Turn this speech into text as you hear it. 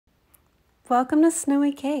Welcome to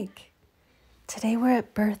Snowy Cake. Today we're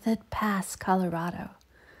at Berthoud Pass, Colorado.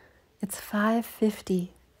 It's 5:50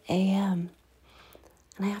 a.m.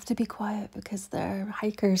 and I have to be quiet because there are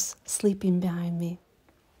hikers sleeping behind me.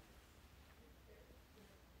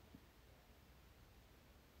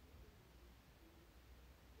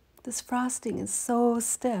 This frosting is so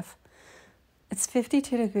stiff. It's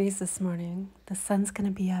 52 degrees this morning. The sun's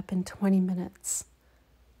going to be up in 20 minutes.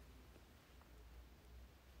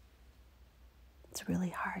 It's really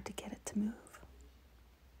hard to get it to move.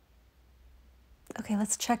 Okay,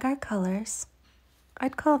 let's check our colors.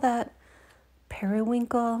 I'd call that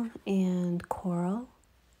periwinkle and coral.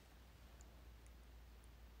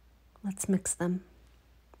 Let's mix them.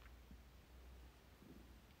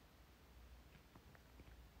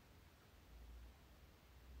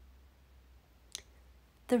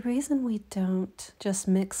 The reason we don't just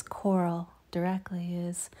mix coral directly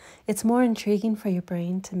is it's more intriguing for your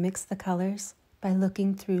brain to mix the colors by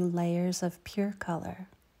looking through layers of pure color.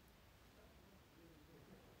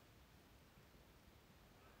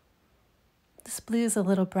 This blue is a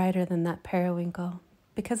little brighter than that periwinkle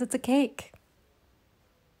because it's a cake.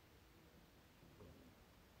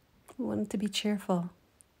 We want it to be cheerful.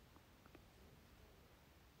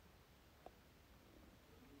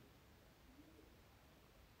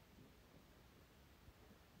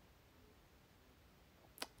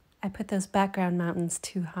 I put those background mountains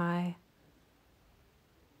too high.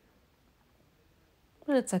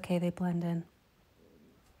 But it's okay, they blend in.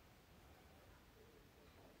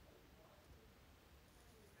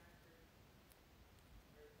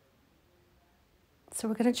 So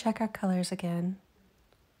we're going to check our colors again.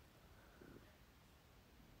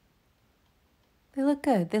 They look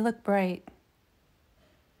good. They look bright.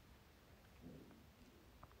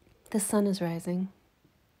 The sun is rising.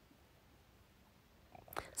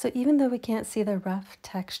 So even though we can't see the rough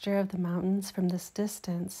texture of the mountains from this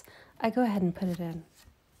distance, I go ahead and put it in.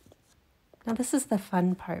 Now this is the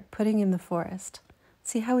fun part, putting in the forest.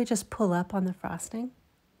 See how we just pull up on the frosting?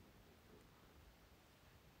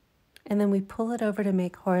 And then we pull it over to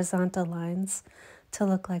make horizontal lines to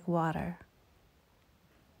look like water.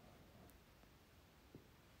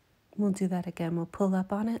 We'll do that again. We'll pull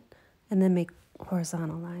up on it and then make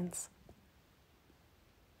horizontal lines.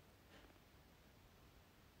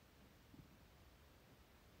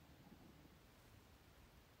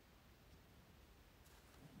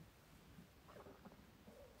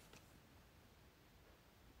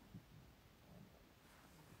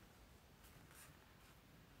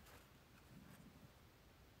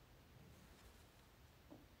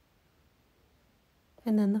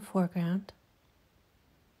 And then the foreground.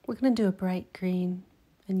 We're going to do a bright green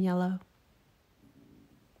and yellow.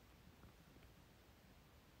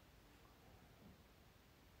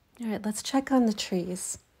 All right, let's check on the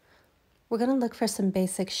trees. We're going to look for some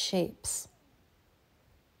basic shapes.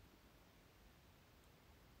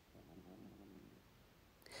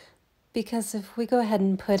 Because if we go ahead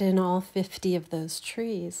and put in all 50 of those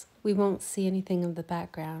trees, we won't see anything of the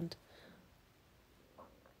background.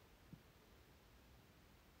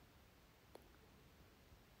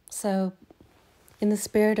 So in the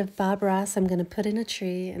spirit of Bobross, I'm going to put in a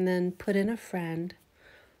tree and then put in a friend,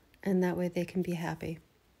 and that way they can be happy.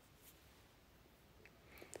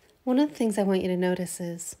 One of the things I want you to notice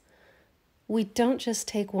is we don't just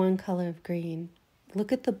take one color of green.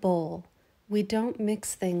 Look at the bowl. We don't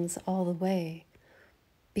mix things all the way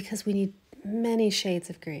because we need many shades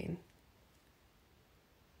of green.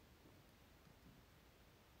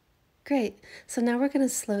 Great. So now we're going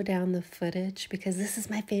to slow down the footage because this is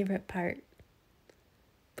my favorite part.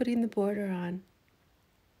 Putting the border on.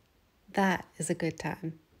 That is a good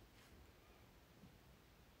time.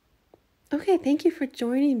 Okay, thank you for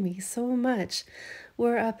joining me so much.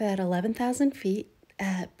 We're up at 11,000 feet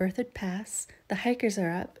at Berthoud Pass. The hikers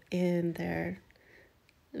are up and they're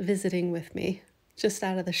visiting with me, just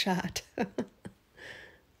out of the shot.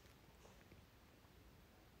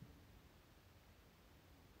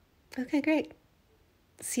 Okay, great.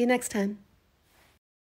 See you next time.